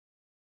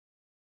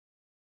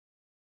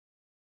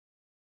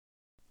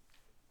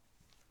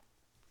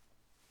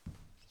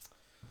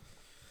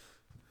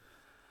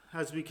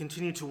As we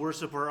continue to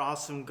worship our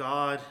awesome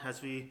God,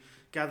 as we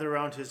gather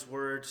around his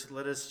word,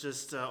 let us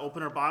just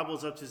open our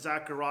Bibles up to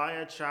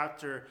Zechariah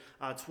chapter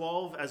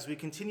 12 as we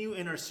continue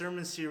in our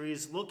sermon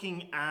series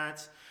looking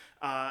at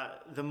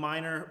the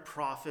minor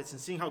prophets and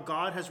seeing how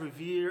God has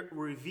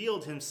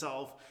revealed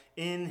himself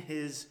in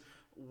his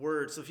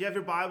word. So if you have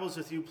your Bibles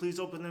with you, please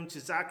open them to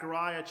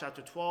Zechariah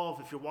chapter 12.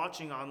 If you're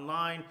watching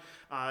online,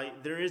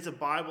 there is a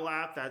Bible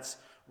app that's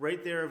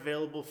right there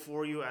available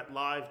for you at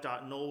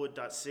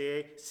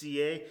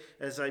live.knollwood.ca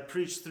as I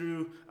preach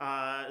through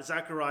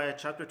Zechariah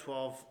chapter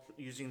 12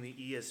 using the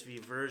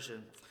ESV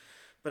version.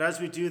 But as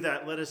we do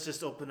that, let us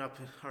just open up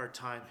our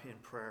time in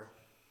prayer.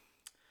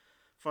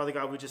 Father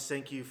God, we just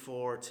thank you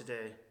for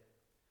today.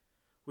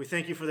 We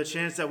thank you for the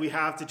chance that we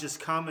have to just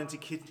come and to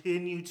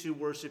continue to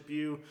worship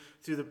you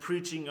through the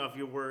preaching of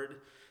your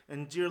word.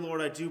 And dear Lord,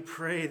 I do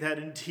pray that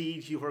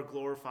indeed you are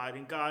glorified.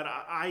 And God,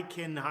 I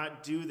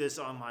cannot do this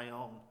on my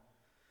own.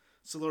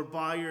 So Lord,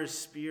 by your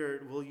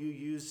Spirit, will you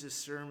use this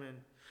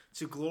sermon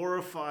to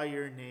glorify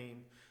your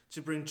name,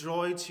 to bring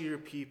joy to your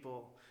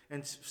people,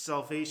 and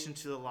salvation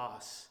to the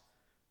lost.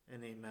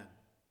 And amen.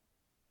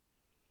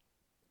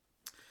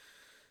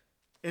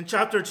 In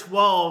chapter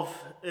 12,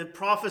 it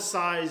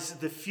prophesies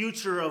the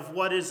future of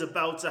what is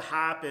about to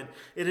happen.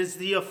 It is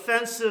the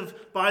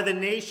offensive by the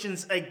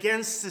nations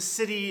against the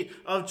city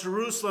of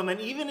Jerusalem.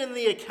 And even in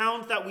the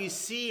account that we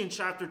see in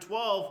chapter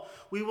 12,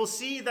 we will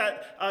see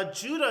that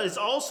Judah is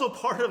also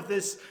part of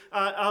this,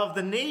 of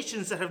the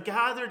nations that have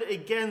gathered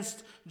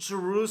against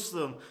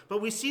Jerusalem.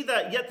 But we see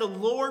that yet the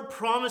Lord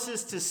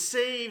promises to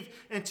save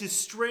and to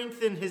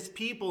strengthen his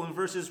people in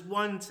verses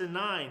 1 to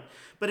 9.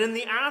 But in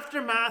the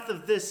aftermath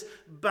of this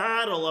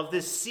battle, of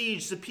this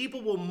siege, the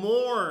people will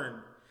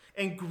mourn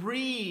and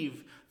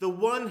grieve the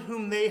one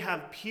whom they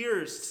have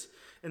pierced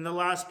in the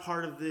last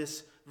part of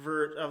this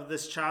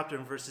chapter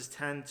in verses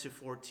 10 to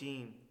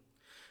 14.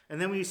 And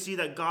then we see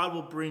that God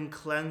will bring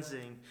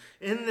cleansing.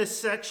 In this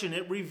section,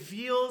 it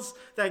reveals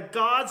that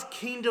God's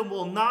kingdom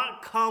will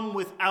not come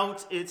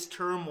without its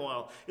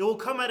turmoil. It will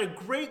come at a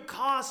great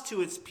cost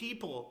to its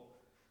people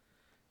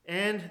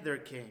and their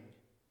king.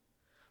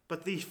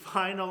 But the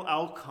final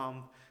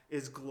outcome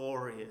is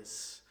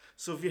glorious.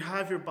 So if you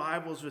have your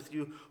Bibles with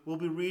you, we'll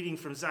be reading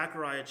from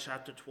Zechariah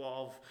chapter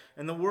 12.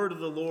 And the word of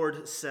the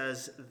Lord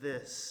says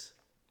this: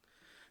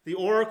 "The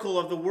oracle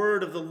of the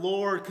word of the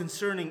Lord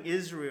concerning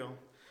Israel.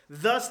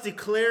 Thus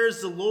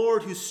declares the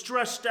Lord, who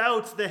stretched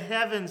out the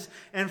heavens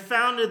and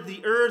founded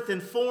the earth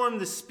and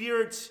formed the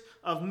spirit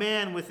of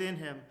man within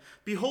him.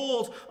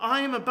 Behold,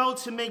 I am about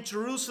to make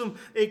Jerusalem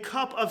a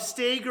cup of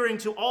staggering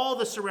to all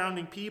the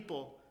surrounding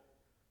people.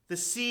 The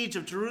siege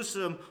of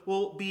Jerusalem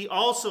will be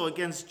also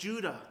against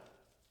Judah.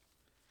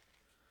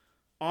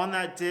 On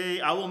that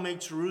day, I will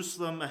make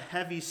Jerusalem a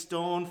heavy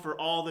stone for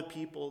all the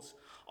peoples.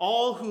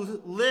 All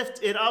who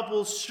lift it up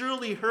will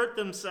surely hurt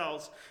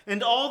themselves,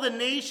 and all the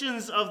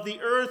nations of the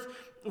earth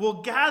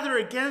will gather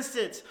against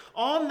it.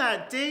 On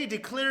that day,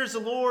 declares the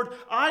Lord,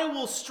 I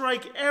will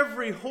strike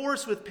every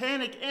horse with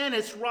panic and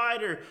its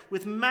rider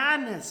with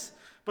madness.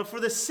 But for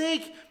the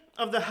sake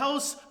of the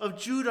house of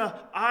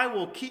Judah, I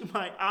will keep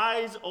my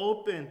eyes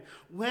open.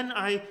 When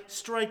I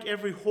strike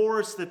every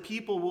horse, the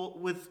people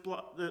will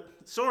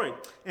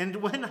and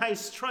when I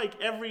strike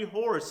every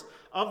horse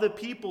of the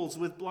peoples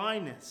with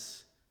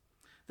blindness,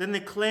 then the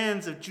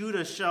clans of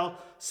Judah shall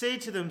say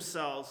to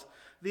themselves,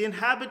 the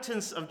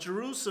inhabitants of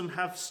Jerusalem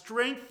have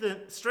strength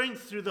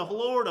through the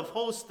Lord of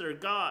hosts their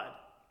God."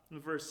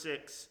 In verse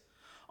 6.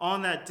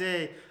 On that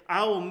day,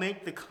 I will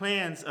make the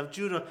clans of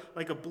Judah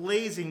like a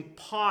blazing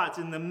pot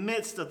in the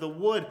midst of the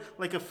wood,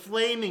 like a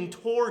flaming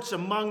torch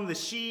among the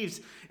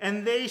sheaves,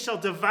 and they shall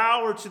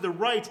devour to the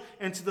right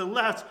and to the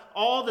left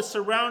all the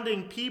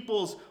surrounding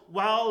peoples,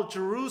 while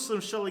Jerusalem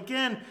shall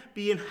again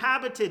be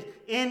inhabited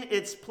in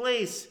its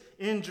place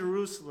in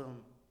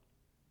Jerusalem.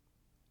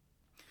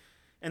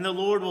 And the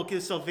Lord will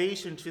give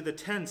salvation to the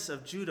tents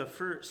of Judah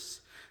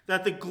first,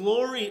 that the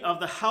glory of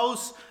the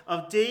house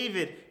of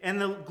David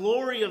and the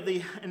glory of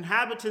the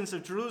inhabitants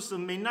of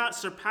Jerusalem may not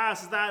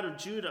surpass that of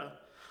Judah.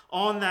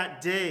 On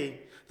that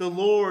day, the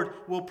Lord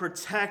will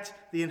protect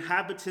the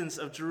inhabitants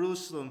of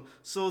Jerusalem,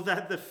 so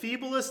that the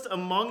feeblest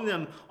among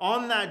them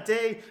on that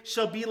day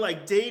shall be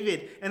like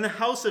David, and the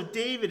house of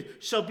David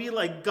shall be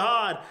like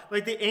God,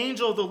 like the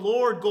angel of the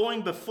Lord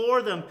going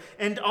before them.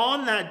 And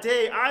on that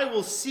day, I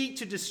will seek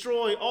to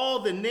destroy all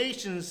the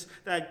nations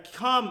that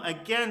come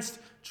against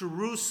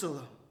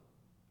Jerusalem.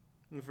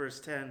 In verse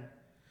 10,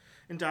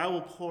 and I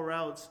will pour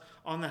out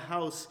on the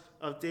house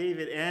of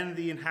David and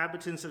the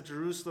inhabitants of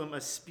Jerusalem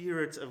a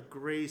spirit of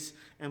grace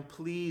and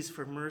pleas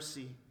for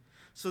mercy,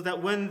 so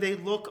that when they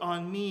look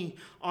on me,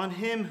 on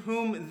him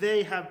whom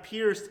they have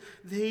pierced,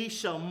 they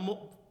shall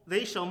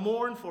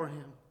mourn for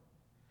him,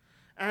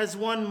 as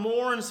one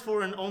mourns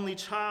for an only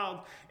child,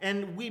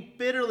 and weep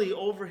bitterly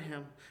over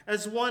him,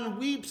 as one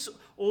weeps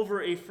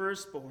over a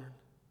firstborn.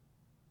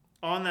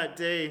 On that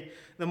day,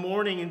 the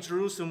mourning in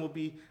Jerusalem will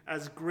be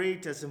as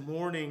great as the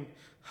mourning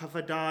of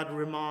Hadad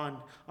Rimmon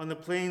on the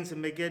plains of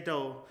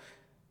Megiddo.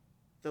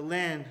 The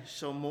land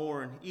shall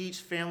mourn, each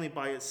family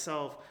by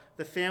itself,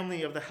 the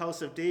family of the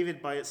house of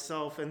David by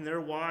itself, and their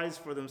wives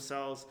for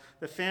themselves,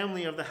 the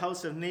family of the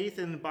house of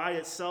Nathan by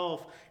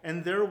itself,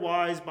 and their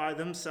wives by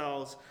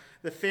themselves,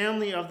 the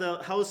family of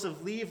the house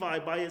of Levi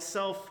by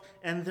itself,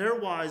 and their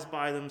wives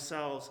by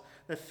themselves,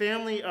 the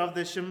family of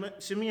the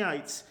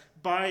Shimeites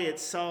by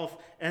itself,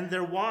 and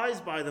their wives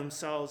by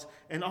themselves,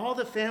 and all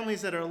the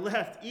families that are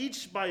left,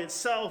 each by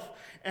itself,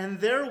 and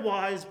their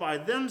wives by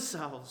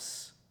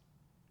themselves.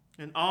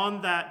 And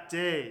on that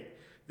day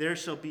there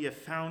shall be a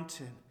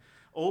fountain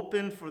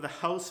open for the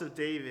house of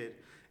David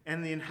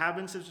and the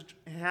inhabitants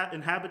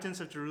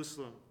of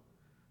Jerusalem,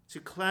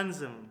 to cleanse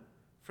them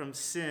from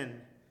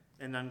sin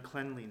and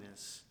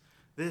uncleanliness.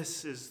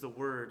 This is the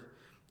word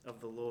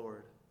of the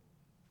Lord.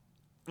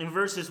 In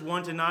verses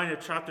 1 to 9 of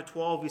chapter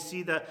 12, we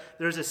see that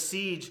there's a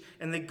siege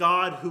and the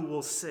God who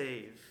will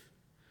save.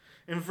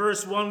 In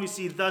verse 1, we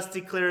see, "Thus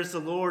declares the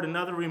Lord,"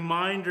 another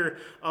reminder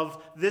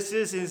of this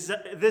is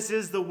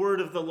the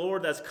word of the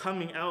Lord that's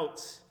coming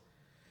out.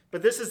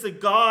 But this is the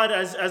God,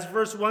 as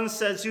verse 1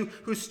 says,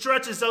 who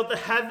stretches out the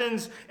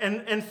heavens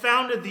and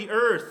founded the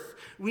earth.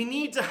 We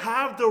need to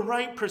have the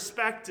right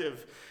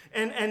perspective.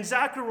 And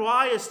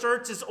Zechariah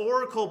starts his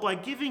oracle by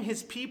giving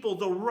his people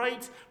the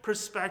right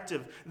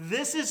perspective.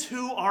 This is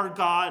who our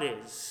God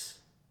is.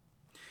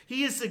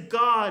 He is the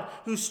God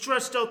who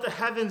stretched out the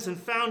heavens and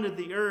founded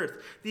the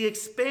earth. The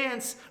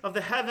expanse of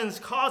the heavens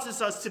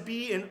causes us to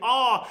be in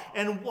awe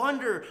and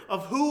wonder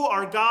of who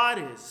our God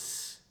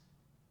is.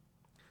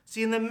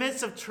 See, in the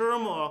midst of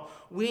turmoil,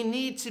 we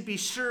need to be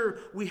sure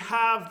we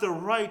have the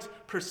right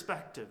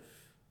perspective.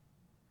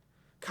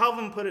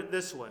 Calvin put it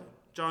this way,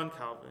 John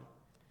Calvin.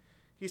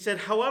 He said,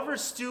 "However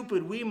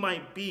stupid we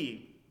might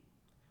be,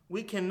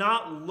 we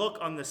cannot look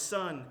on the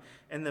sun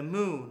and the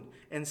moon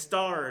and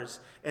stars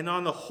and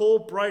on the whole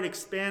bright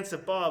expanse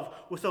above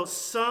without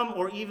some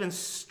or even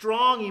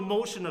strong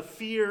emotion of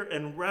fear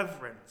and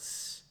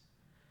reverence.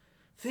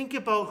 Think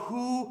about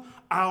who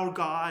our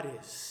God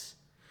is.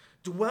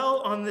 Dwell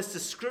on this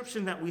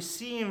description that we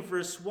see in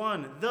verse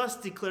 1. Thus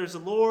declares the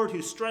Lord,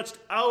 who stretched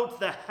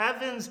out the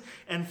heavens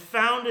and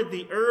founded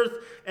the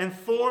earth and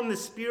formed the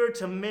spirit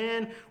to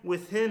man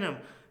within him."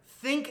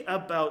 Think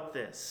about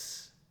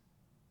this.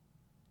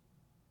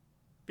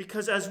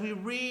 Because as we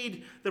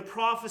read the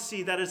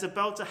prophecy that is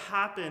about to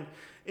happen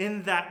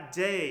in that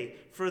day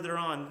further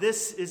on,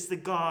 this is the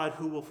God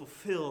who will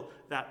fulfill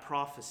that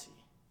prophecy.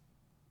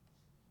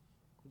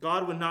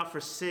 God would not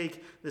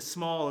forsake the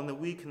small and the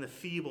weak and the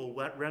feeble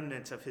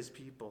remnant of his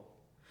people.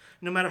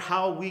 No matter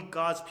how weak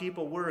God's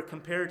people were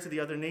compared to the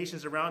other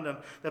nations around them,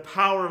 the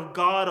power of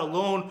God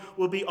alone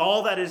will be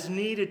all that is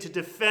needed to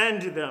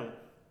defend them.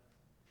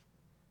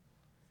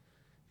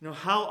 You know,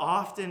 how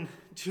often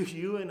do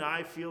you and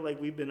I feel like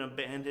we've been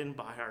abandoned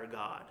by our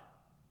God?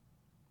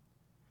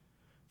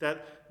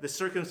 That the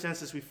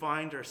circumstances we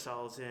find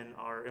ourselves in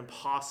are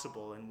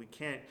impossible and we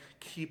can't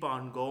keep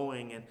on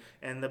going,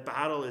 and the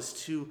battle is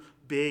too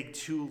big,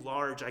 too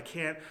large. I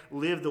can't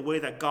live the way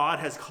that God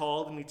has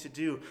called me to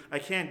do. I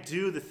can't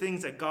do the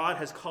things that God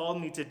has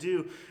called me to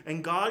do.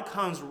 And God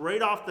comes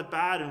right off the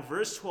bat in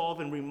verse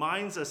 12 and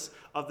reminds us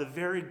of the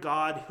very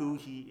God who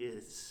he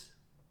is.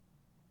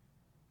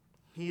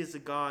 He is the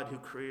God who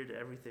created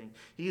everything.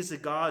 He is the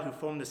God who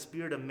formed the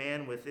spirit of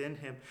man within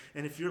him.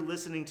 And if you're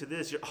listening to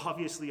this, you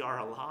obviously are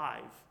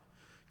alive.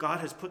 God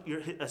has put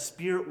a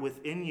spirit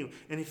within you.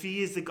 And if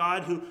he is the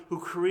God who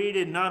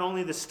created not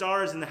only the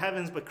stars in the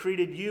heavens, but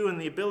created you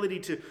and the ability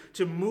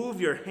to move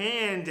your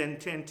hand and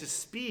to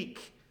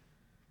speak,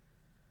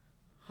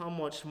 how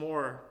much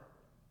more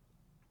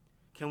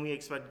can we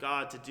expect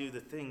God to do the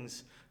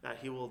things that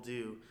he will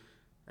do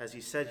as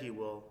he said he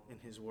will in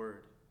his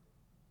word?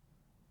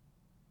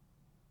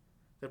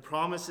 The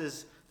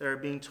promises that are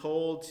being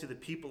told to the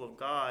people of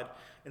God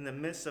in the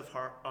midst of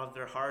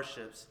their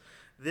hardships.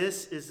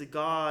 This is the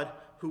God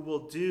who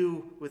will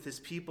do with his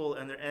people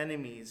and their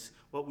enemies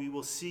what we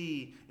will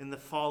see in the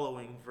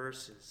following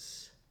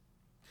verses.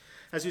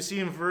 As you see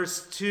in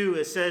verse 2,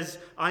 it says,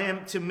 "I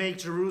am to make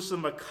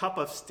Jerusalem a cup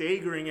of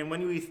staggering." And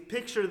when we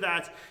picture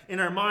that in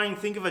our mind,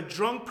 think of a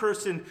drunk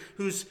person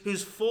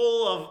who's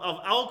full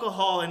of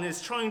alcohol and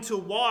is trying to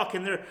walk,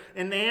 and they're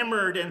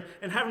enamored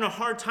and having a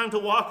hard time to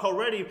walk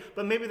already,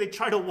 but maybe they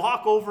try to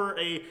walk over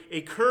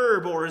a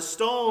curb or a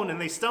stone and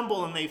they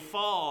stumble and they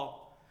fall.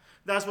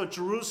 That's what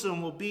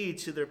Jerusalem will be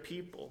to their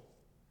people.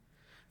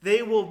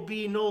 They will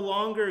be no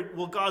longer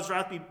will God's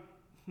wrath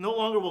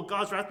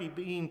be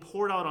being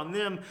poured out on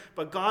them,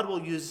 but God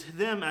will use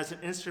them as an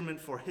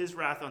instrument for his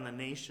wrath on the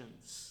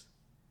nations.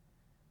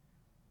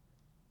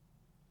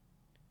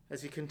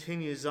 As he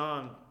continues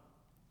on,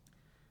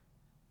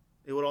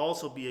 it would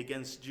also be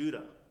against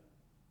Judah.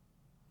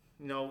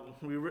 You know,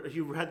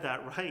 you read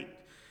that right.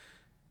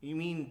 You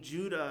mean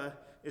Judah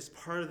is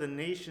part of the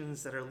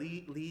nations that are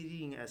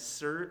leading a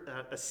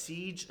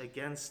siege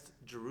against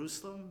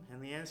Jerusalem? And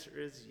the answer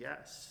is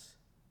yes.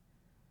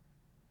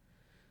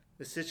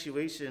 The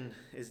situation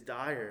is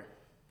dire.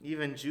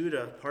 Even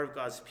Judah, part of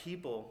God's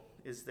people,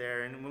 is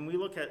there. And when we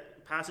look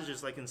at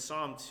passages like in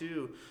Psalm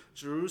 2,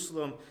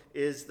 Jerusalem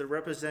is the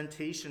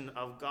representation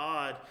of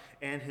God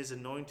and his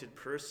anointed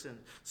person.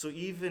 So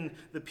even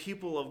the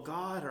people of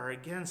God are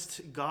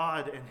against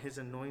God and his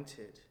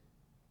anointed.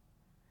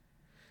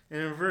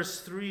 And in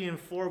verse 3 and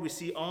 4, we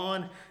see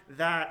on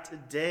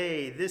that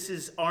day, this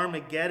is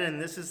Armageddon.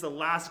 This is the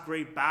last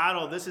great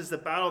battle. This is the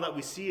battle that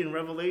we see in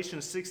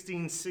Revelation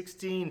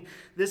 16:16.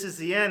 This is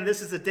the end.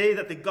 This is the day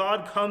that the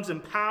God comes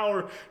in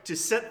power to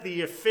set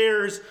the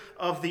affairs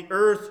of the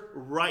earth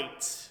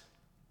right.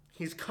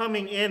 He's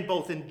coming in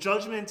both in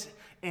judgment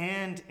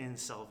and in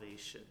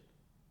salvation.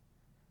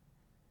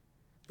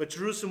 But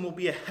Jerusalem will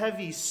be a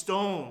heavy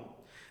stone.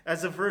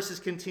 As the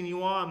verses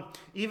continue on,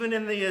 even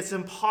in this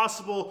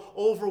impossible,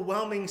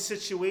 overwhelming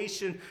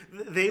situation,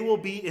 they will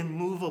be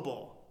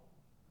immovable.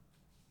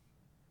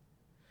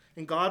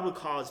 And God will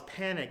cause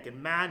panic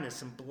and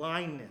madness and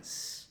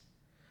blindness.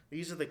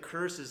 These are the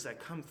curses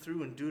that come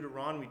through in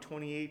Deuteronomy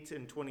 28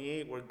 and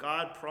 28, where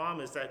God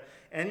promised that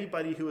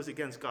anybody who is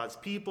against God's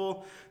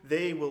people,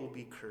 they will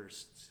be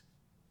cursed.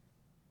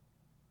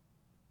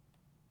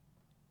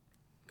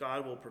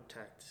 God will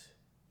protect.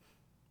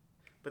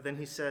 But then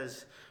he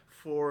says,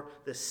 for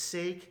the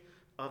sake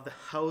of the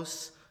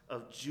house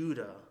of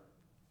Judah,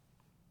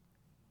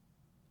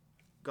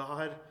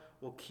 God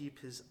will keep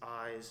his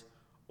eyes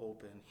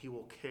open. He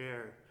will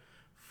care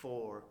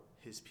for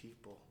his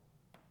people.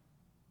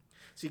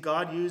 See,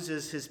 God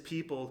uses his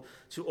people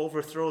to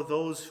overthrow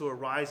those who are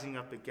rising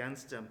up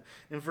against him.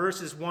 In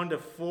verses 1 to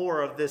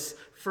 4 of this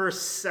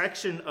first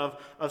section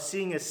of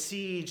seeing a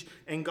siege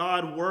and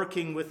God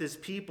working with his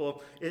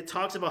people, it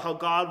talks about how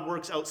God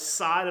works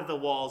outside of the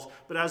walls.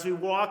 But as we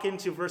walk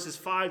into verses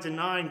 5 to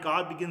 9,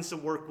 God begins to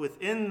work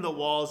within the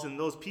walls and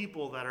those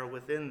people that are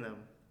within them.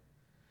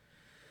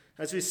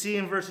 As we see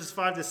in verses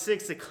 5 to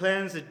 6, the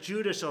clans of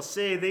Judah shall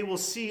say, they will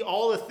see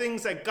all the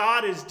things that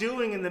God is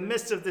doing in the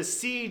midst of this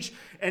siege,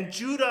 and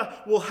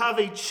Judah will have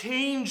a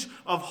change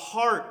of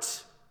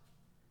heart.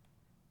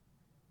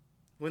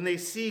 When they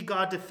see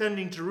God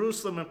defending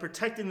Jerusalem and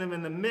protecting them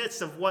in the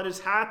midst of what is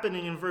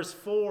happening in verse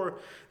 4,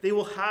 they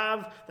will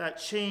have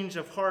that change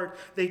of heart.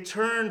 They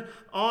turn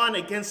on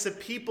against the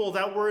people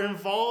that were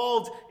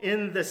involved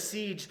in the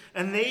siege,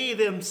 and they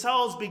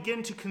themselves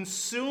begin to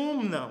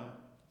consume them.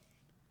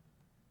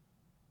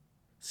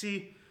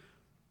 See,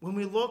 when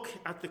we look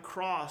at the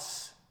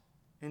cross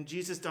and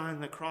Jesus dying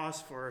on the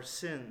cross for our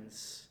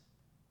sins,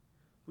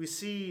 we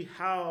see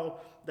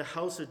how the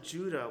house of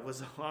Judah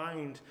was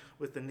aligned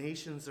with the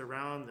nations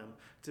around them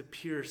to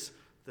pierce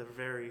the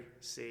very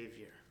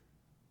Savior.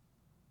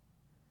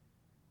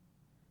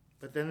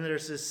 But then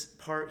there's this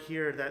part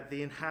here that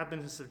the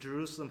inhabitants of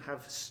Jerusalem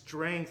have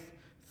strength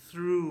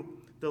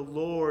through the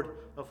Lord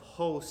of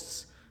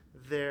hosts,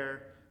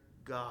 their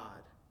God.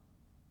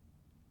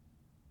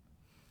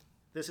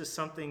 This is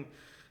something,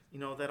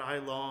 that I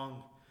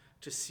long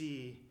to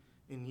see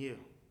in you.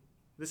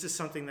 This is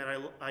something that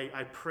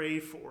I pray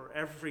for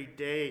every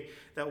day,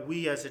 that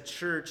we as a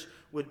church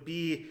would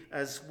be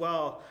as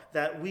well,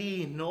 that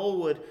we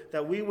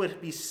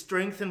would be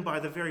strengthened by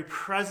the very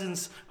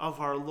presence of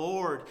our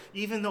Lord.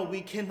 Even though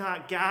we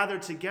cannot gather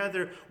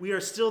together, we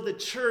are still the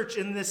church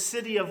in this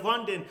city of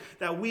London,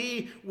 that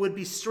we would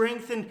be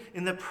strengthened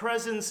in the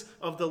presence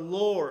of the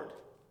Lord.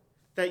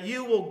 That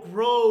you will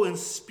grow in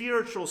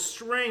spiritual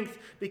strength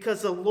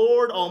because the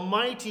Lord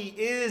Almighty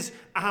is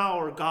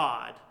our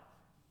God.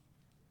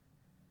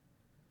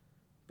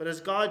 But as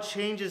God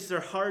changes their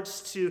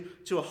hearts to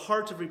a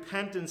heart of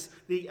repentance,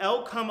 the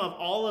outcome of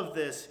all of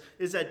this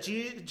is that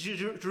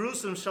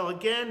Jerusalem shall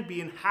again be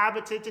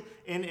inhabited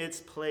in its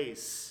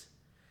place,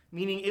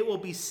 meaning it will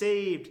be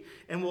saved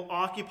and will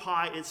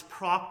occupy its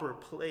proper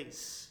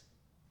place.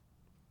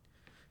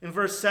 In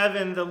verse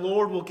 7, the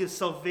Lord will give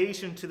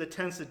salvation to the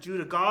tents of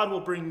Judah. God will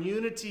bring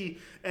unity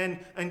and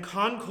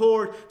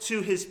concord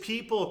to his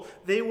people.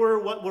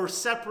 What were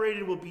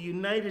separated will be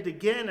united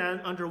again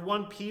under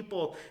one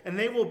people. And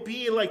they will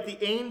be like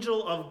the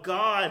angel of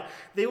God.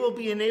 They will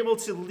be enabled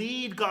to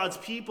lead God's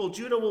people.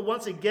 Judah will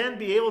once again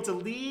be able to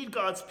lead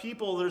God's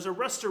people. There's a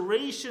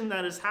restoration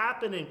that is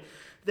happening.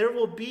 There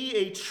will be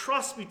a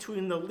trust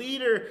between the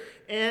leader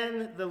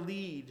and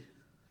the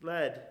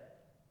led.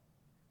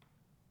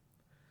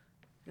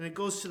 And it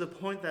goes to the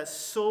point that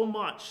so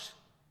much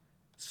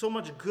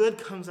good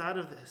comes out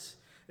of this,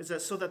 is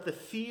that so that the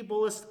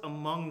feeblest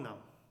among them.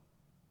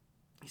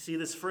 You see,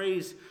 this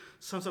phrase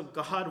sums up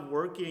God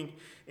working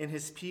in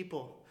his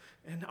people.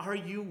 And are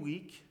you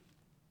weak?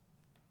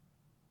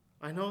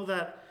 I know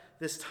that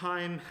this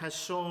time has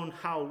shown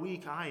how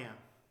weak I am.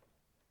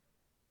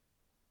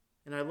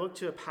 And I look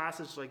to a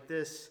passage like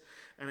this,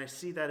 and I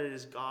see that it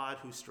is God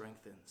who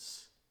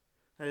strengthens.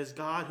 That it is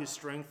God who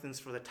strengthens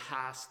for the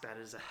task that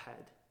is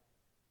ahead.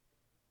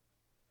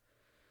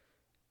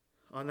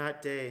 On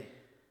that day,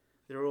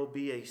 there will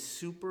be a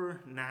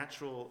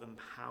supernatural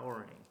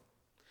empowering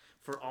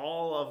for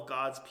all of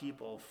God's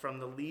people, from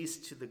the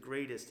least to the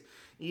greatest.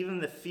 Even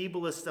the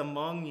feeblest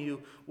among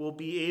you will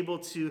be able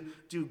to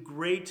do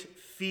great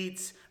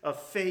feats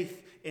of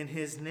faith in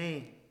his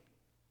name.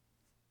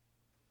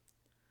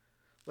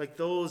 like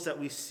those that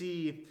we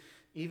see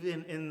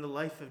even in the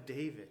life of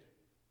David.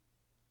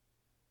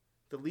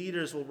 The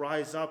leaders will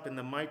rise up in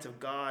the might of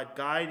God,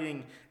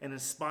 guiding and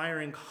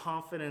inspiring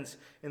confidence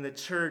in the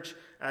church,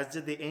 as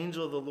did the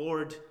angel of the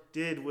Lord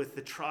did with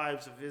the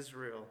tribes of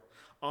Israel.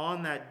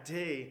 On that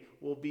day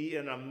will be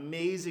an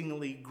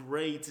amazingly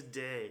great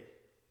day.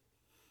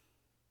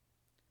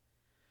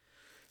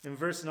 And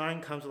verse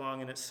 9 comes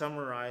along and it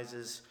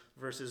summarizes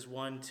verses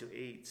 1 to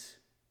 8.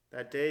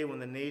 That day when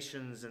the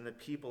nations and the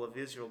people of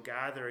Israel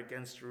gather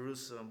against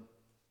Jerusalem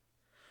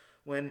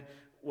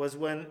was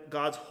when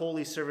God's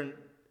holy servant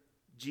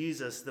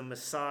Jesus, the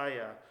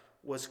Messiah,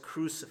 was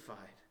crucified.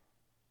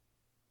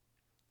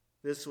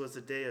 This was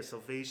a day of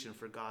salvation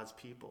for God's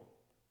people.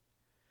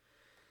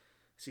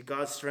 See,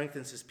 God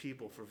strengthens his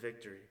people for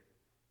victory.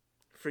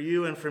 For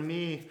you and for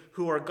me,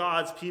 who are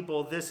God's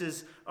people, this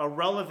is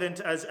relevant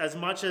as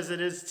much as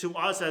it is to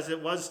us as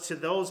it was to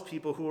those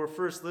people who were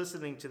first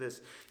listening to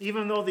this.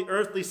 Even though the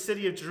earthly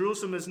city of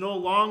Jerusalem is no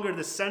longer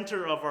the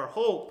center of our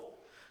hope,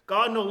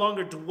 God no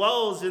longer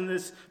dwells in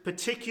this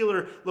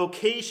particular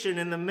location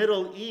in the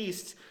Middle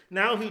East.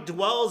 Now he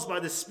dwells by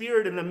the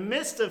Spirit in the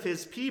midst of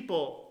his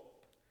people,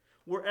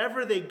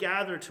 wherever they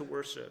gather to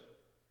worship.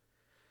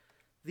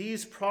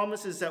 These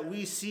promises that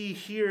we see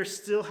here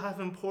still have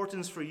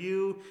importance for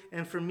you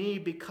and for me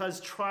because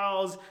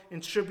trials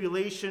and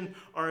tribulation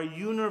are a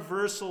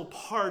universal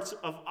part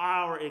of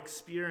our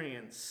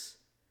experience.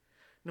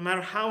 No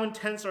matter how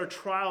intense our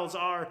trials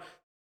are,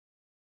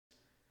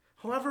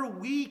 however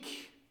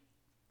weak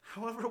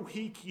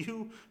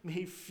you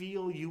may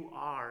feel you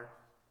are,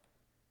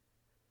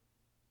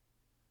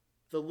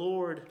 the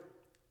Lord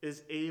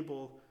is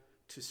able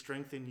to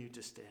strengthen you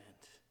to stand,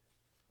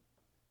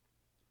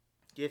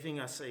 giving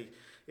us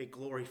a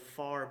glory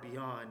far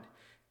beyond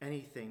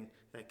anything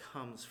that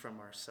comes from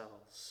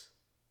ourselves.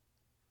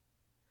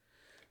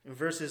 In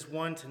verses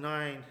 1 to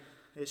 9,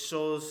 it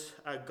shows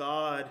a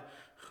God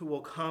who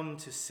will come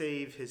to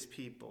save his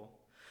people.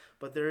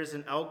 But there is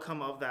an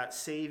outcome of that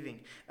saving.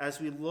 As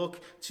we look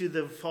to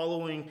the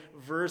following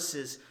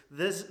verses,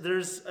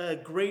 there's a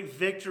great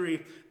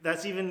victory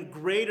that's even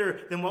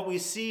greater than what we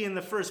see in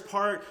the first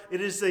part.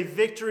 It is a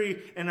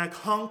victory and a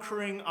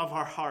conquering of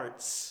our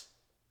hearts.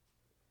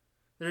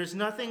 There is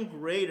nothing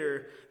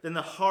greater than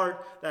the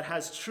heart that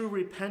has true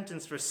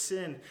repentance for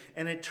sin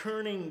and a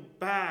turning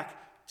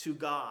back to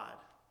God.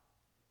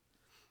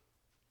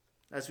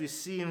 As we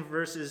see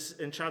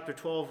in chapter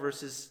 12,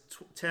 verses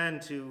 10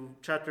 to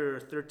chapter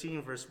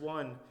 13, verse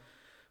 1,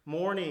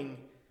 mourning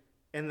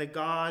and the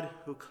God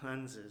who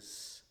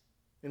cleanses.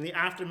 In the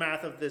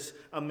aftermath of this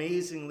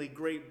amazingly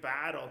great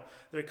battle,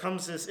 there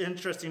comes this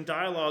interesting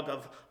dialogue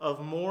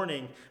of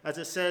mourning, as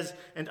it says,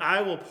 "And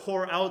I will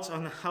pour out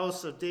on the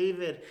house of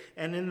David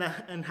and in the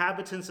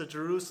inhabitants of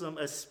Jerusalem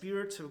a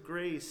spirit of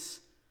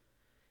grace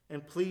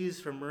and pleas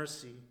for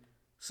mercy,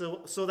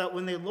 so that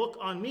when they look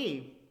on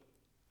me,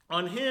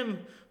 on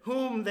him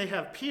whom they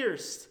have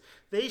pierced,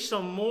 they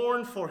shall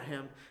mourn for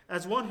him,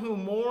 as one who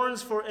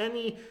mourns for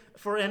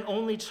an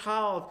only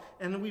child,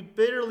 and weep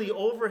bitterly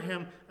over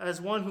him, as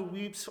one who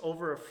weeps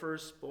over a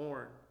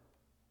firstborn."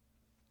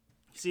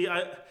 See,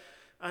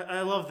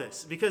 I love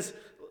this, because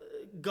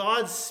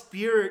God's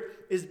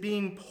Spirit is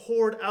being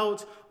poured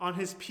out on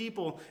his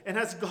people, and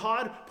as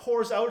God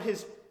pours out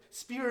his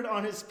Spirit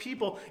on his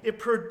people, it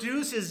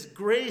produces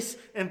grace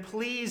and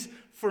pleas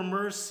for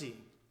mercy.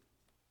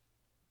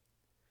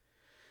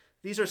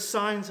 These are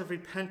signs of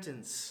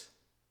repentance.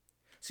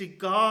 See,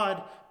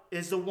 God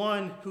is the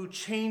one who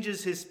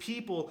changes his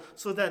people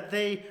so that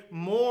they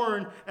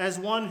mourn as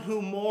one who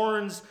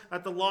mourns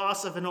at the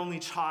loss of an only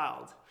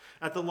child,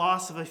 at the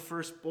loss of a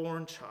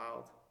firstborn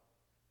child.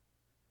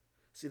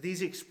 See,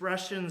 these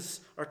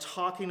expressions are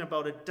talking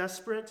about a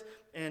desperate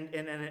and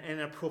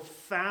a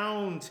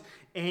profound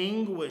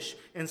anguish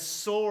and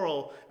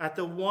sorrow at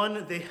the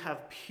one they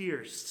have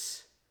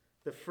pierced.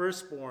 The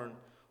firstborn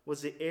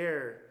was the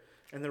heir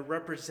and the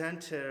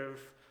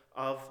representative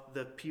of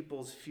the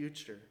people's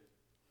future.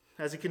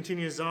 As it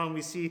continues on,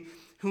 we see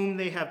whom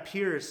they have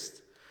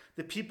pierced.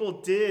 The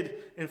people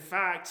did, in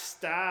fact,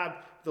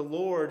 stab the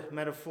Lord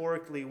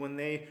metaphorically when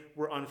they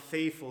were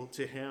unfaithful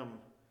to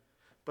him.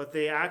 But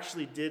they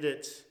actually did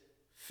it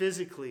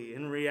physically,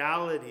 in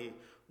reality,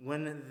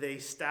 when they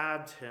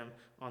stabbed him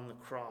on the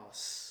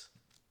cross.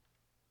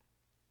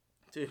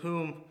 To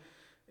whom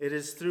it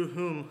is through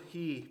whom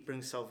he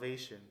brings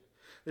salvation.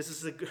 This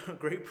is a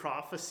great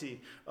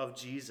prophecy of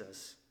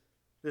Jesus.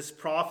 This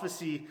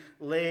prophecy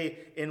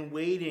lay in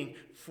waiting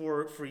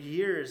for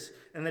years.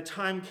 And the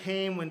time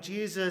came when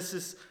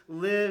Jesus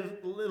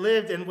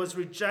lived and was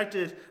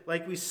rejected,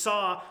 like we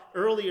saw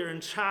earlier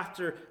in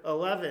chapter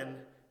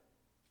 11,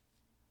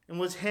 and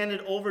was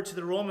handed over to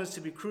the Romans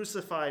to be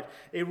crucified.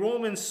 A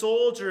Roman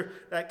soldier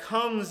that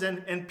comes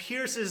and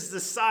pierces the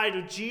side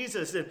of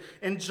Jesus.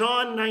 And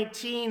John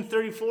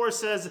 19:34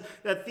 says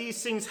that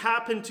these things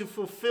happen to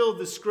fulfill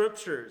the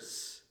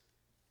scriptures.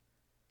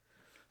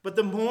 But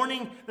the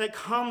mourning that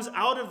comes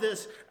out of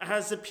this,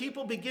 as the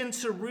people begin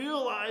to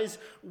realize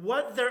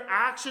what their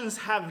actions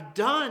have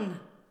done,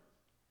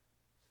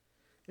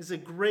 is a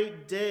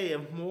great day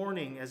of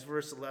mourning, as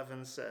verse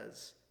 11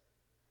 says.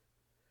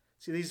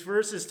 See, these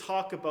verses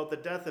talk about the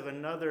death of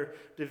another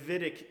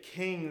Davidic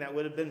king that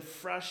would have been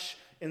fresh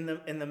in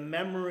the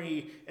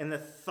memory and the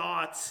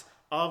thoughts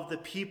of the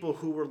people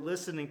who were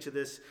listening to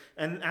this.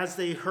 And as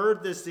they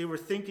heard this, they were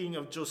thinking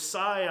of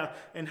Josiah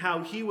and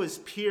how he was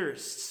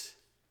pierced.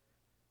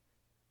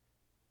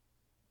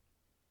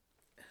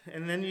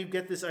 And then you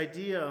get this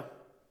idea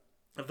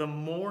of the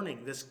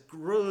mourning, this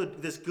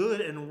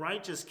good and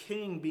righteous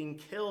king being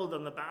killed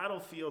on the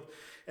battlefield,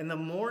 and the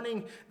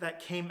mourning that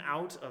came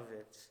out of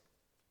it.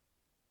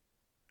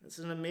 It's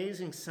an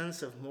amazing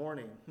sense of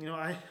mourning. You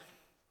know,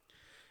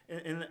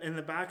 in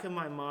the back of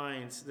my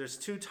mind, there's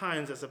 2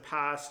 times as a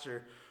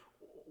pastor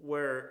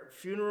where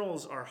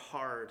funerals are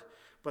hard,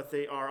 but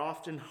they are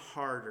often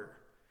harder.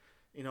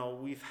 You know,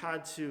 we've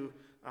had to,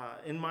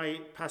 in my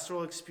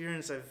pastoral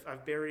experience,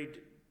 I've buried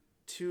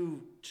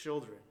 2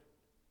 children.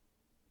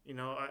 You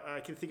know,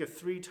 I can think of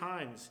 3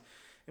 times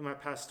in my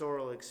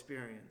pastoral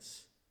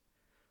experience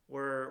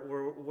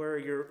where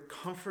you're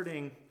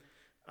comforting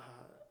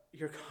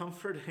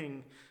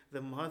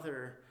the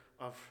mother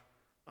of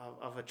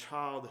a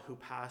child who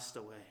passed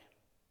away.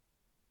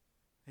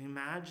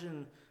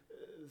 Imagine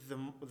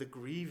the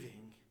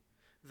grieving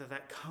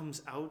that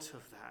comes out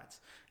of that.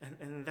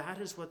 And that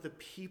is what the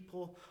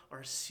people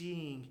are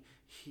seeing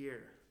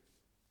here.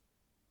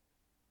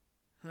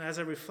 And as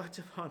I reflect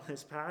upon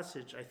this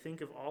passage, I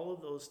think of all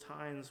of those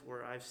times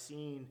where I've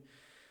seen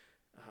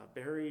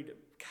buried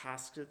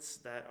caskets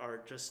that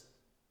are just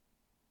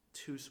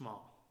too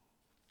small.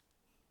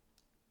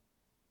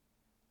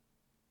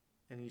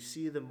 And you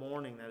see the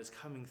mourning that is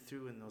coming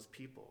through in those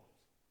people.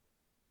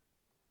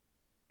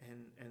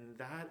 And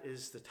that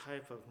is the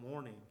type of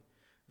mourning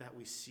that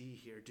we see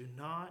here. Do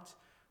not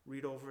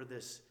read over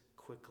this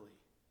quickly.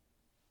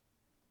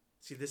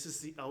 See, this is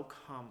the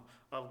outcome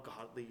of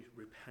godly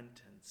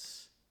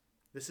repentance.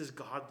 This is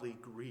godly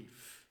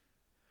grief.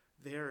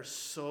 They are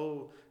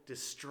so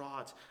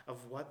distraught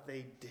of what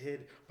they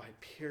did by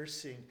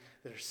piercing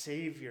their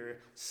Savior's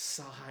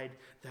side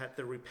that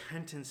the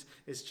repentance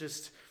is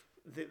just,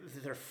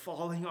 they're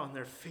falling on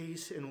their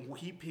face and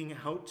weeping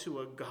out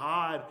to a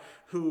God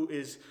who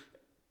is,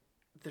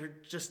 they're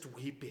just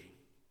weeping.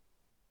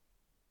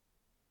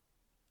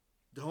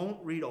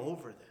 Don't read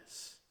over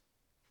this.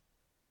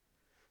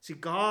 See,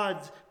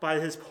 God, by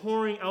his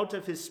pouring out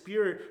of his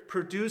Spirit,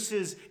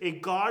 produces a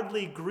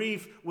godly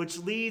grief which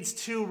leads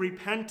to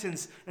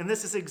repentance. And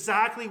this is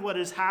exactly what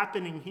is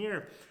happening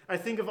here. I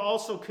think of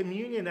also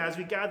communion as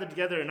we gather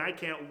together, and I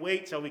can't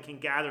wait till we can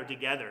gather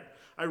together.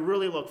 I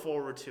really look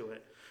forward to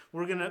it.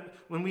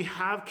 When we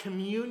have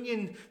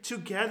communion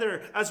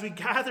together, as we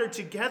gather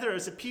together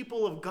as a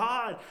people of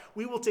God,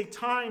 we will take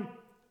time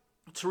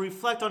to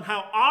reflect on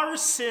how our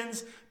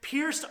sins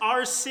pierced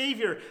our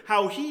Savior,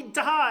 how he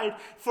died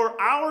for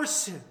our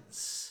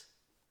sins.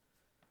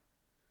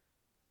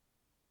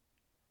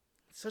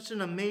 Such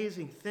an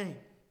amazing thing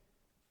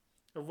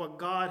of what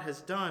God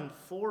has done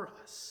for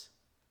us.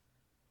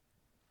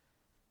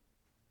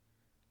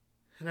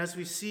 And as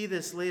we see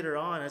this later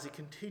on, as it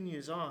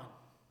continues on,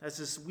 as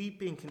this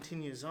weeping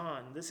continues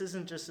on, this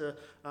isn't just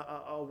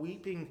a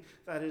weeping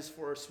that is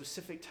for a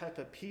specific type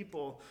of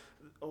people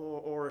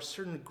or a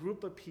certain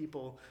group of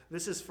people.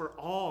 This is for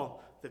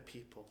all the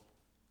people.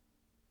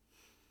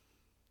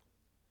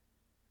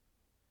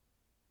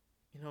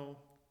 You know,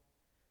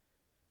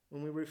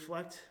 when we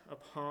reflect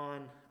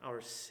upon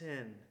our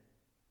sin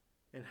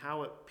and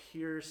how it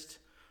pierced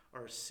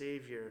our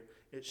Savior,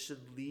 it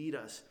should lead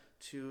us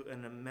to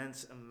an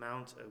immense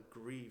amount of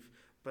grief.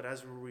 But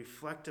as we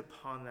reflect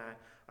upon that,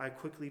 I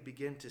quickly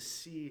begin to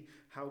see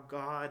how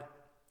God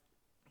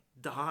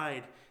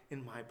died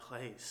in my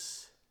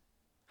place.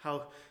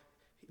 How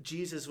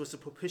Jesus was a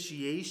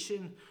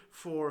propitiation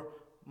for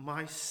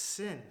my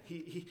sin.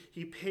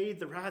 He paid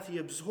the wrath. He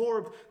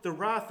absorbed the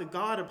wrath of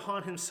God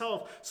upon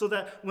himself, so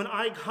that when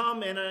I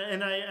come and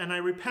I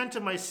repent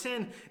of my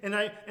sin and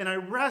I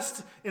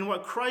rest in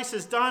what Christ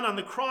has done on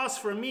the cross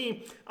for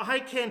me, I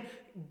can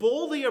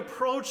boldly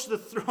approach the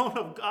throne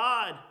of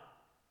God.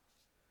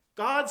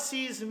 God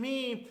sees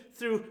me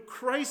through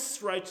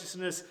Christ's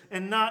righteousness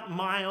and not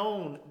my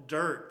own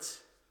dirt.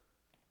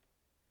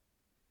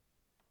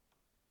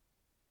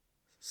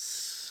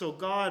 So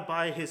God,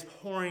 by his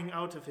pouring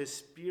out of his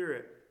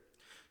Spirit,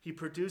 he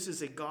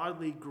produces a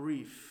godly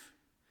grief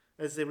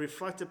as they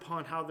reflect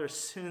upon how their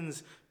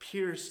sins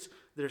pierced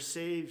their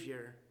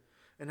Savior.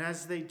 And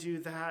as they do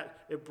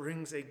that, it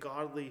brings a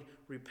godly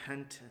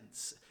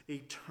repentance, a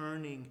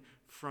turning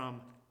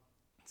from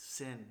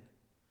sin.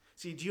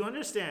 See, do you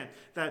understand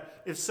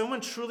that if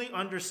someone truly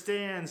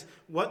understands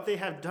what they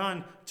have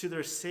done to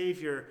their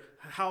Savior,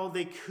 how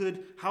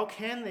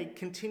can they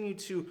continue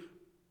to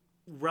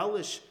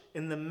relish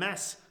in the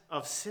mess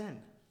of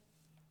sin?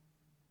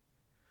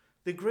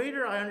 The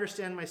greater I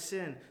understand my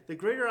sin, the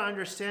greater I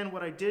understand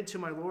what I did to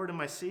my Lord and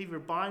my Savior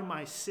by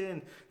my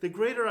sin, the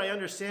greater I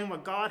understand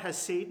what God has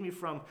saved me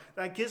from,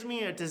 that gives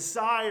me a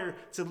desire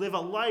to live a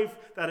life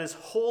that is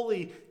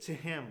holy to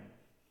him.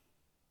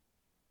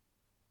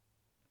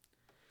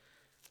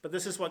 But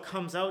this is what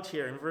comes out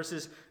here in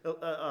verses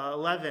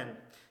 11.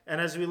 And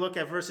as we look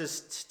at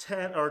verses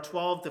 10 or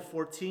 12 to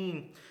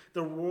 14,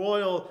 the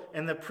royal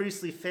and the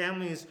priestly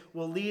families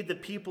will lead the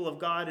people of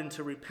God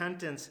into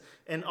repentance,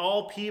 and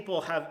all people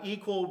have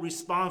equal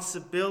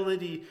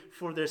responsibility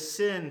for their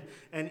sin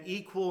and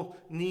equal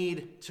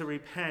need to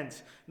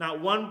repent. Not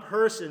one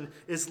person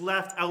is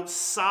left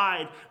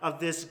outside of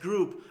this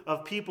group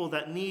of people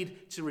that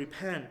need to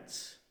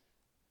repent,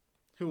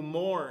 who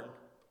mourn.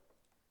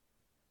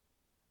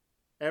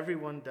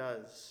 Everyone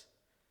does.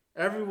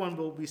 Everyone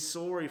will be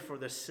sorry for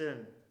their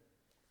sin.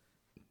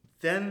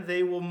 Then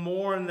they will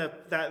mourn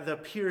the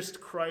pierced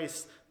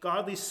Christ.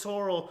 Godly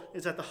sorrow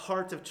is at the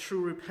heart of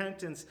true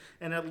repentance,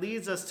 and it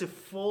leads us to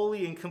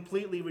fully and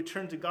completely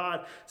return to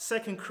God.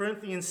 2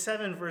 Corinthians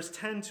 7, verse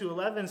 10 to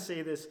 11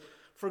 say this.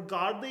 For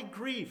godly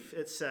grief,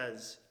 it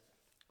says,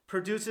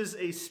 produces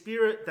a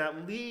spirit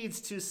that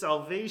leads to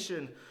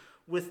salvation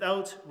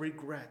without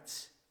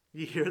regret.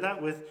 You hear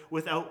that?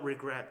 Without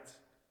regret.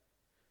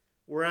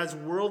 Whereas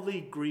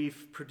worldly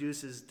grief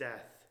produces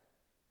death.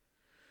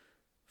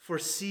 For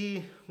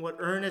see what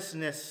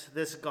earnestness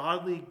this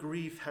godly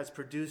grief has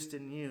produced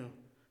in you,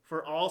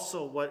 for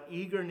also what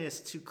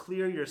eagerness to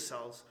clear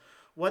yourselves,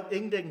 what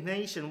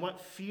indignation, what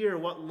fear,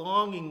 what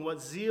longing,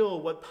 what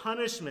zeal, what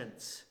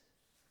punishment.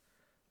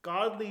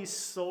 Godly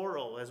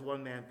sorrow, as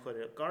one man put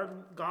it,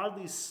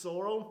 godly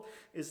sorrow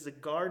is the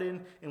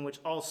garden in which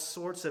all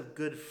sorts of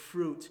good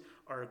fruit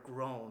are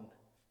grown,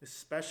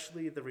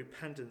 especially the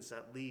repentance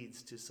that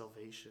leads to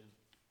salvation.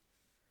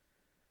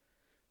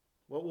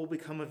 What will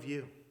become of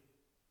you?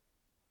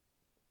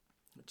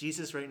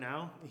 Jesus right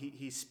now,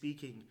 he's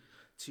speaking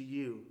to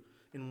you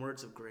in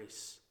words of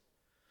grace.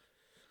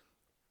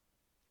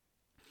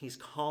 He's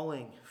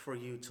calling for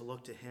you to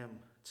look to him,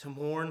 to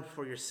mourn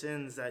for your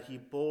sins that he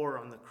bore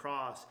on the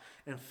cross,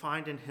 and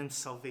find in him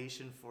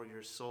salvation for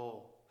your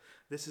soul.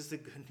 This is the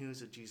good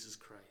news of Jesus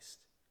Christ.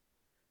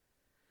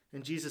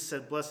 And Jesus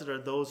said, blessed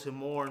are those who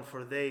mourn,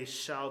 for they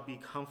shall be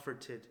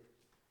comforted.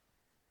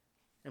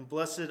 And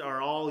blessed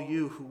are all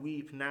you who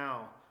weep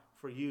now,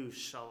 for you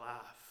shall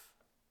laugh.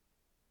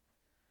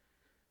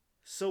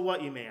 So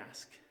what, you may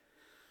ask?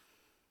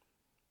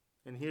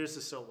 And here's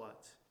the so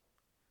what.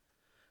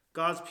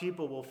 God's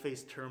people will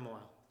face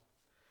turmoil,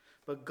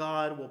 but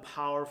God will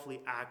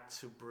powerfully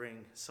act to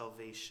bring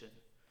salvation.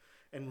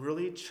 And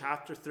really,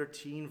 chapter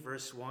 13,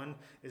 verse 1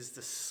 is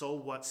the so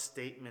what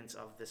statement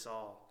of this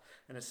all.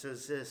 And it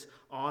says this,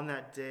 on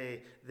that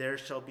day there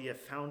shall be a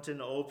fountain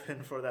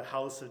open for the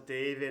house of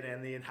David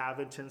and the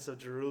inhabitants of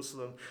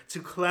Jerusalem to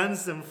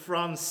cleanse them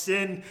from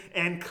sin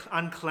and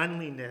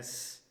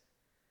uncleanliness.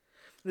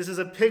 This is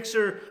a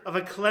picture of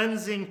a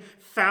cleansing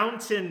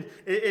fountain.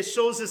 It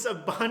shows this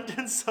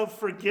abundance of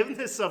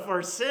forgiveness of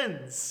our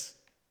sins.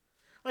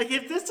 Like,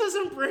 if this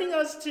doesn't bring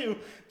us to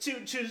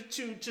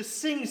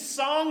sing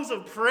songs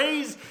of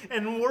praise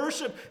and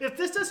worship, if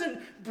this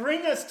doesn't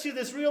bring us to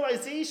this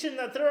realization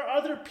that there are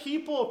other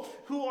people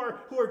who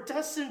are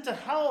destined to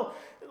hell,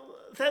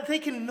 that they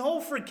can know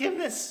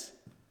forgiveness,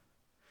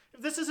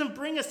 if this doesn't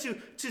bring us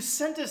to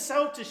send us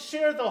out to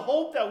share the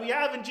hope that we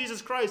have in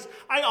Jesus Christ,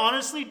 I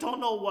honestly don't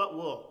know what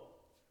will.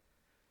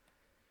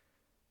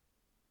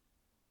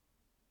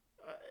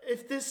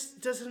 If this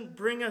doesn't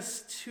bring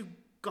us to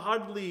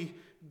godly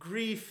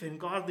grief and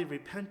godly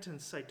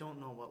repentance, I don't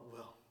know what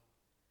will.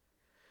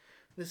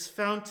 This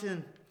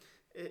fountain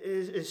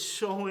is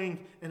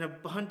showing an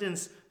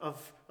abundance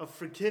of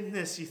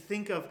forgiveness. You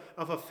think of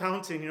a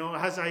fountain,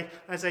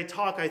 as I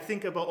talk, I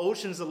think about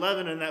Ocean's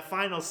 11 and that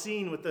final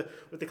scene with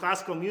the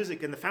classical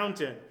music and the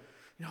fountain.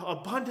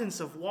 Abundance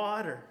of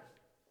water.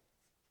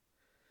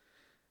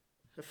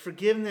 The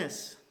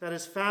forgiveness that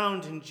is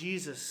found in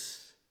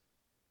Jesus.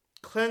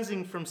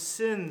 Cleansing from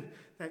sin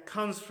that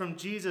comes from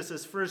Jesus,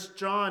 as 1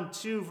 John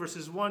 2,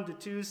 verses 1 to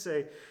 2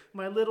 say,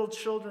 my little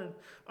children,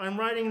 I'm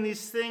writing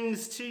these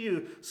things to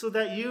you so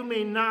that you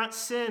may not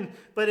sin.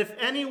 But if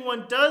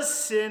anyone does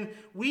sin,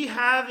 we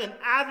have an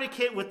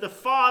advocate with the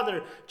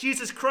Father,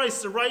 Jesus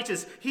Christ the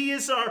righteous. He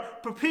is our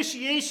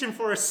propitiation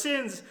for our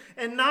sins,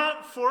 and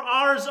not for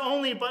ours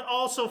only, but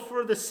also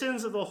for the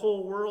sins of the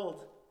whole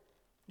world,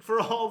 for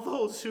all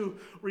those who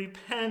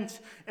repent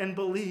and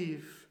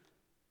believe.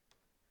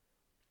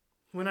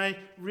 When I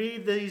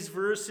read these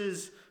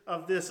verses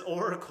of this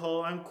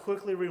oracle, I'm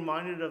quickly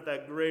reminded of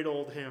that great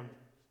old hymn.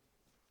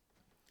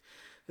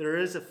 There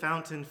is a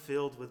fountain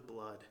filled with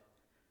blood,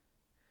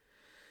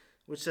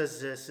 which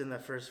says this in the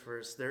first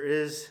verse. There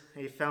is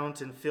a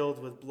fountain filled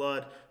with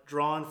blood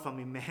drawn from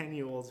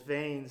Emmanuel's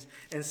veins,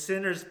 and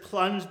sinners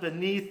plunged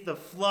beneath the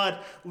flood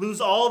lose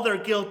all their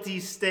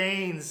guilty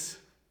stains.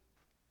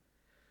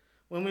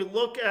 When we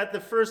look at the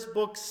first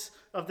books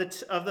of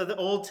the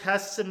Old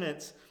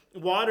Testament,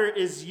 water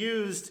is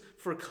used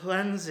for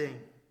cleansing.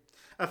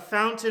 A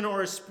fountain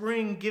or a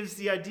spring gives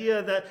the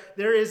idea that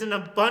there is an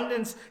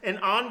abundance and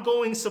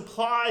ongoing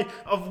supply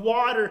of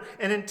water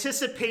and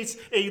anticipates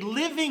a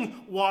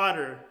living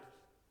water.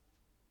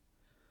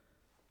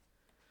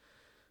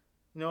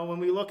 When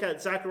we look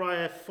at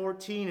Zechariah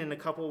 14 in a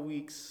couple of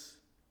weeks,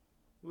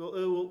 We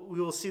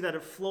will see that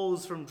it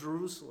flows from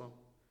Jerusalem.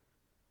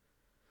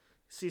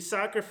 See,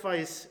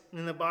 sacrifice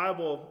in the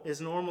Bible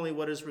is normally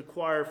what is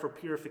required for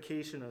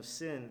purification of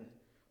sin.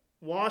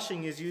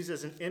 Washing is used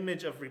as an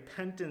image of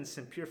repentance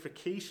and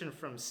purification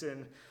from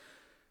sin.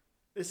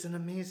 It's an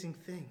amazing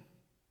thing.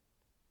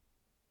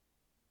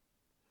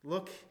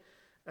 Look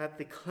at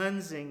the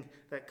cleansing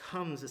that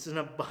comes. It's an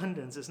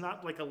abundance. It's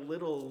not like a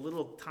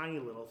tiny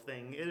little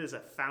thing. It is a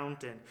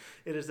fountain.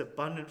 It is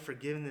abundant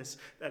forgiveness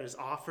that is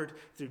offered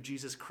through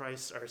Jesus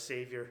Christ, our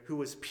Savior, who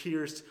was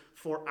pierced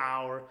for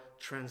our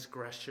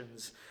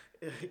transgressions.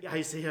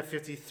 Isaiah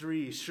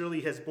 53, surely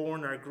he has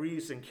borne our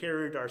griefs and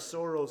carried our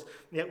sorrows,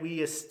 yet we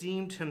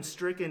esteemed him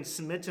stricken,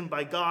 smitten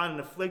by God,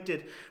 and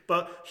afflicted.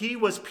 But he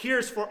was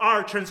pierced for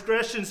our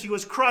transgressions, he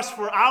was crushed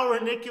for our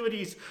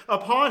iniquities.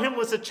 Upon him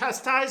was a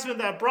chastisement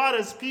that brought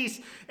us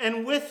peace,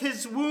 and with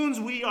his wounds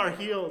we are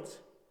healed.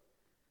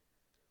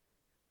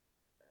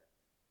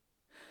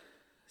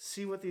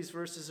 See what these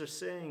verses are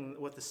saying,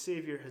 what the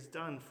Savior has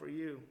done for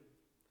you.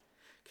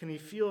 Can you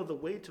feel the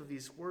weight of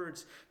these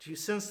words? Do you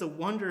sense the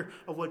wonder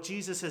of what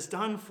Jesus has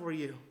done for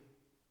you?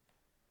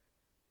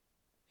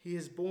 He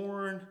has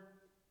borne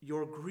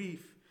your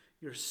grief,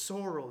 your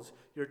sorrows,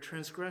 your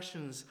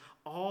transgressions,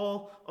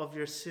 all of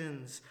your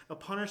sins, a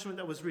punishment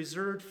that was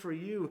reserved for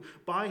you.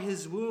 By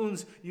his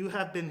wounds, you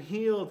have been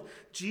healed.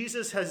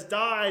 Jesus has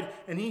died,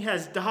 and he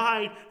has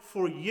died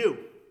for you.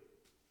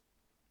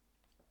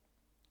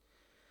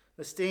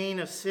 The stain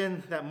of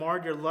sin that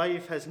marred your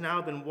life has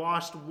now been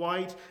washed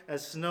white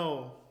as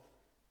snow,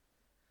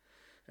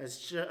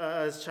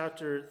 as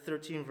chapter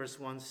 13, verse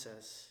 1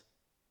 says.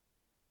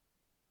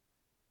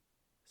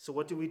 So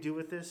what do we do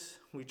with this?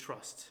 We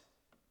trust.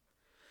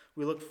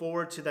 We look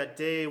forward to that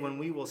day when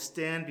we will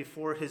stand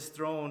before his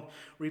throne,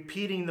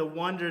 repeating the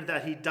wonder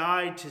that he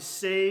died to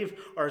save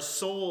our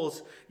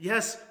souls.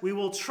 Yes, we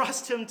will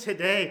trust him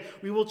today.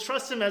 We will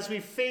trust him as we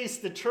face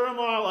the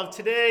turmoil of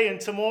today and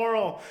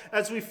tomorrow,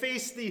 as we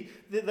face the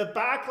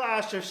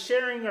backlash of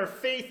sharing our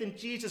faith in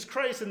Jesus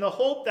Christ and the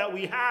hope that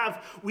we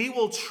have. We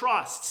will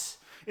trust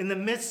in the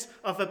midst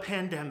of a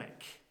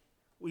pandemic.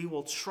 We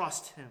will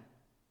trust him.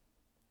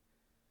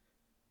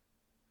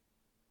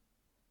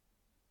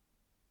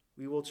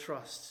 We will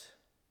trust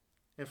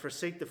and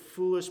forsake the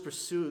foolish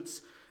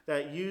pursuits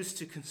that used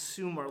to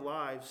consume our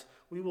lives.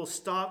 We will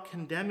stop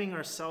condemning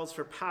ourselves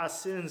for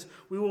past sins.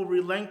 We will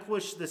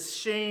relinquish the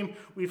shame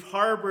we've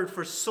harbored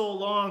for so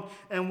long,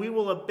 and we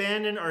will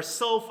abandon our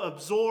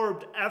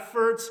self-absorbed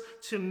efforts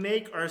to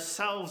make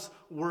ourselves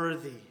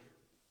worthy.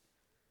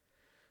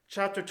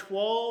 Chapter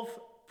 12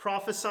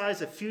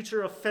 prophesies a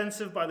future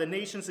offensive by the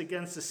nations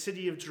against the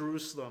city of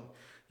Jerusalem.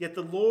 Yet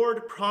the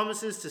Lord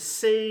promises to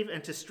save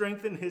and to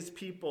strengthen his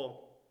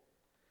people.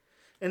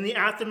 In the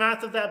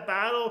aftermath of that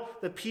battle,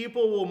 the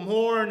people will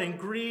mourn and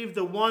grieve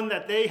the one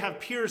that they have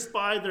pierced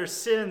by their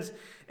sins,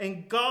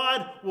 and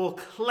God will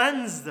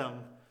cleanse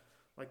them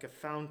like a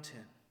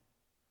fountain.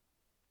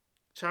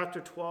 Chapter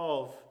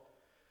 12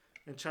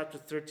 and chapter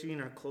 13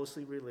 are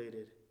closely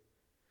related.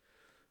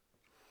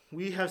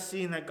 We have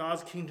seen that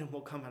God's kingdom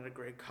will come at a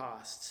great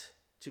cost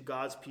to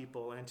God's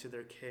people and to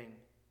their king.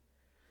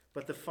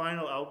 But the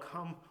final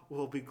outcome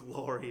will be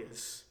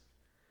glorious.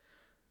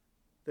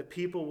 The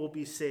people will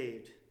be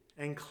saved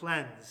and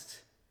cleansed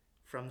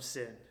from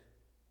sin.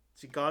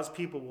 See, God's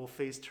people will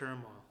face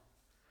turmoil,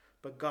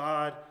 but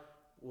God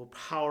will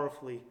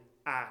powerfully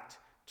act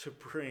to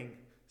bring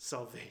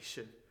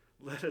salvation.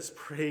 Let us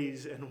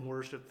praise and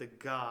worship the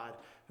God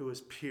who was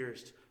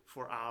pierced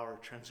for our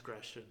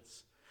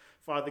transgressions.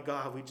 Father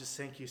God, we just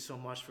thank you so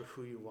much for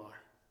who you are.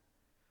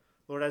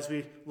 Lord, as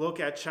we look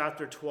at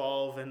chapter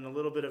 12 and a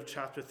little bit of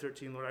chapter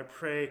 13, Lord, I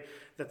pray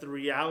that the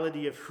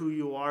reality of who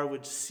you are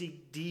would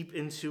seep deep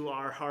into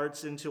our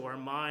hearts, into our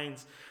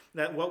minds,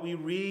 that what we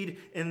read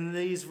in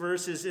these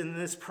verses, in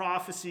this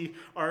prophecy,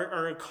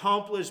 are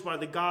accomplished by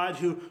the God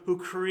who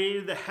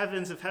created the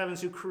heavens of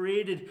heavens, who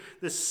created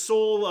the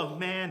soul of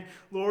man.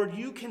 Lord,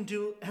 you can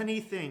do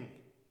anything.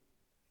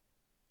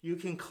 You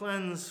can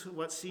cleanse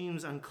what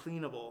seems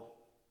uncleanable.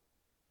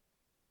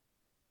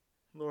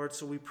 Lord,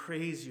 so we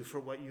praise you for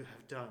what you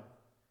have done.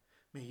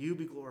 May you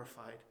be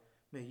glorified.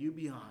 May you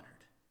be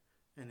honored.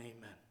 And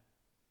amen.